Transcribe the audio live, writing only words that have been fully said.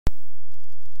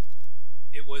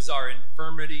It was our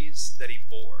infirmities that he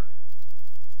bore,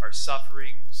 our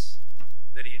sufferings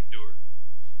that he endured.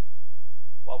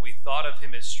 While we thought of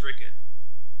him as stricken,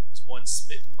 as one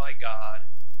smitten by God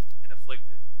and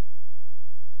afflicted.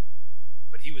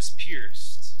 But he was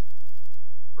pierced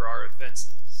for our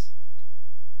offenses,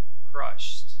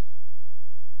 crushed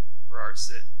for our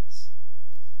sins.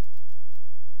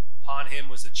 Upon him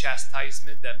was the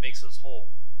chastisement that makes us whole.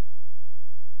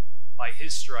 By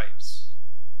his stripes,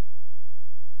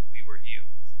 we were healed.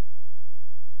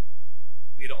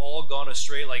 We had all gone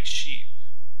astray like sheep,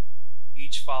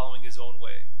 each following his own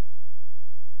way.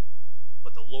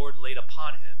 But the Lord laid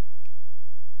upon him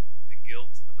the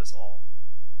guilt of us all.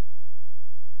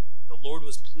 The Lord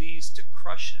was pleased to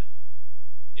crush him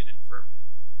in infirmity.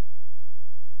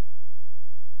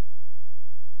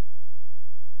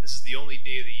 This is the only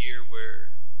day of the year where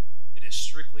it is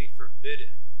strictly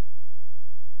forbidden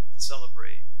to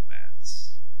celebrate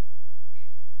Mass,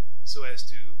 so as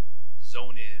to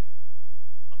zone in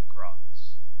on the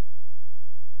cross.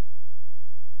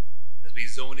 And as we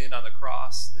zone in on the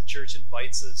cross, the church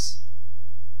invites us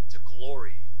to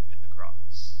glory in the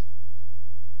cross.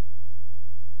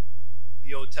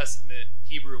 The Old Testament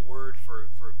Hebrew word for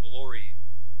glory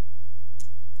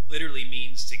literally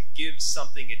means to give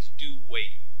something its due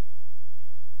weight.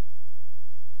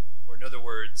 Or in other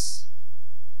words,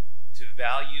 to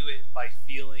value it by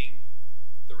feeling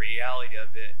the reality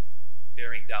of it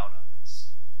bearing down on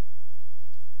us.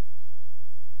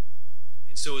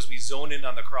 And so as we zone in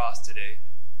on the cross today,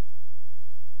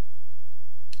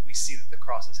 we see that the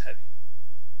cross is heavy.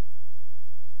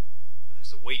 That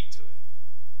there's a weight to it.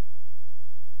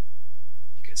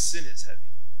 Because sin is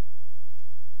heavy.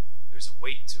 There's a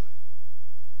weight to it.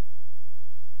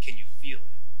 Can you feel it?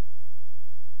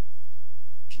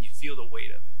 Can you feel the weight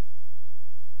of it?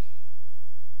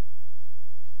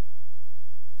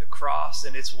 The cross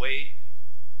and its weight,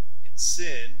 and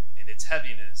sin and its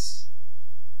heaviness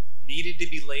needed to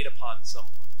be laid upon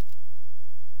someone.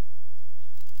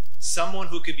 Someone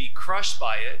who could be crushed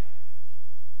by it,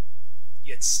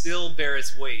 yet still bear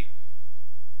its weight.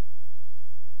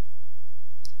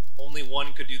 Only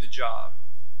one could do the job.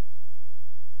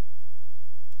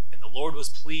 And the Lord was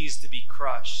pleased to be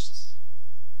crushed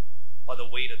by the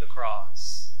weight of the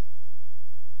cross.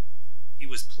 He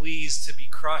was pleased to be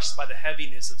crushed by the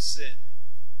heaviness of sin.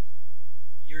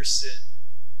 Your sin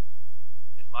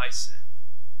and my sin.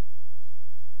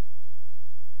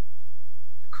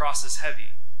 The cross is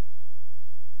heavy.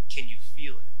 Can you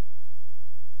feel it?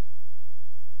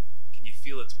 Can you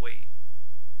feel its weight?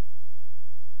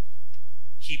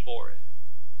 He bore it.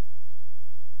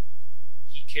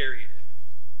 He carried it.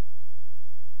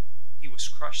 He was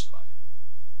crushed by it.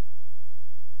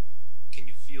 Can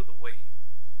you feel the weight?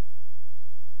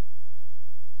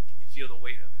 Can you feel the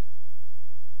weight of it?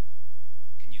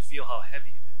 Can you feel how heavy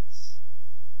it is?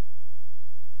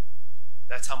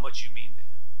 That's how much you mean to him.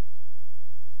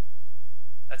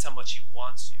 That's how much he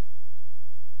wants you.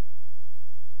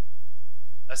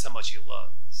 That's how much he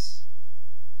loves.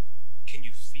 Can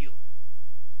you feel it?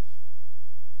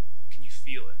 Can you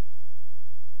feel it?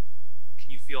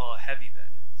 Can you feel how heavy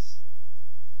that is?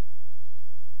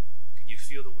 Can you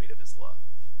feel the weight of his love?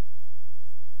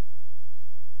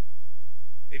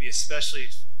 Maybe especially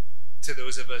to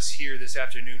those of us here this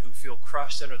afternoon who feel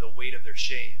crushed under the weight of their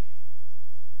shame.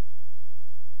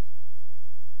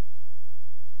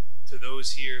 To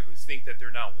those here who think that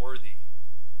they're not worthy.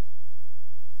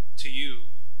 To you,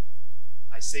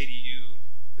 I say to you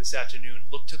this afternoon,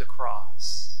 look to the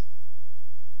cross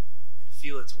and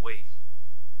feel its weight.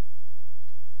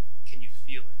 Can you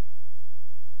feel it?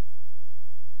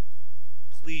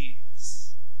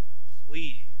 Please,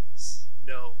 please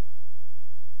know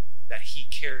that he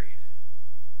carried it.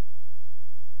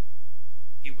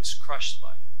 He was crushed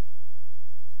by it,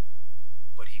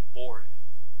 but he bore it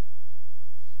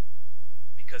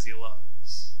because he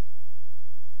loves,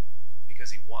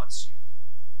 because he wants you.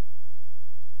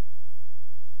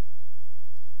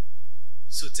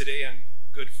 So today on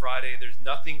Good Friday, there's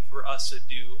nothing for us to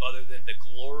do other than to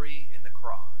glory in the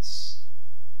cross,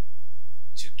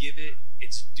 to give it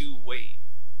its due weight,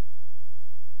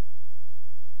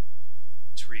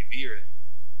 to revere it,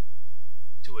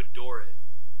 to adore it,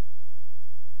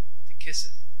 to kiss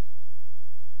it.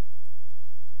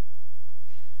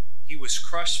 He was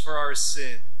crushed for our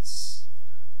sins.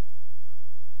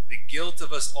 The guilt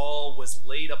of us all was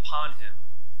laid upon him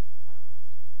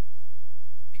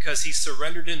because he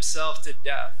surrendered himself to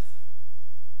death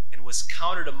and was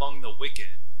counted among the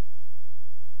wicked.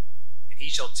 And he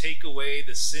shall take away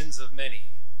the sins of many,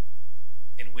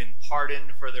 and win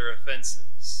pardon for their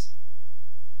offenses.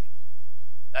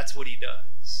 That's what he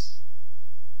does.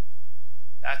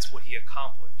 That's what he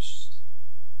accomplished.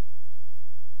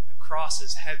 The cross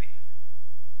is heavy.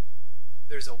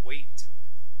 There's a weight to it.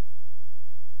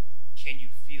 Can you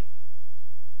feel it?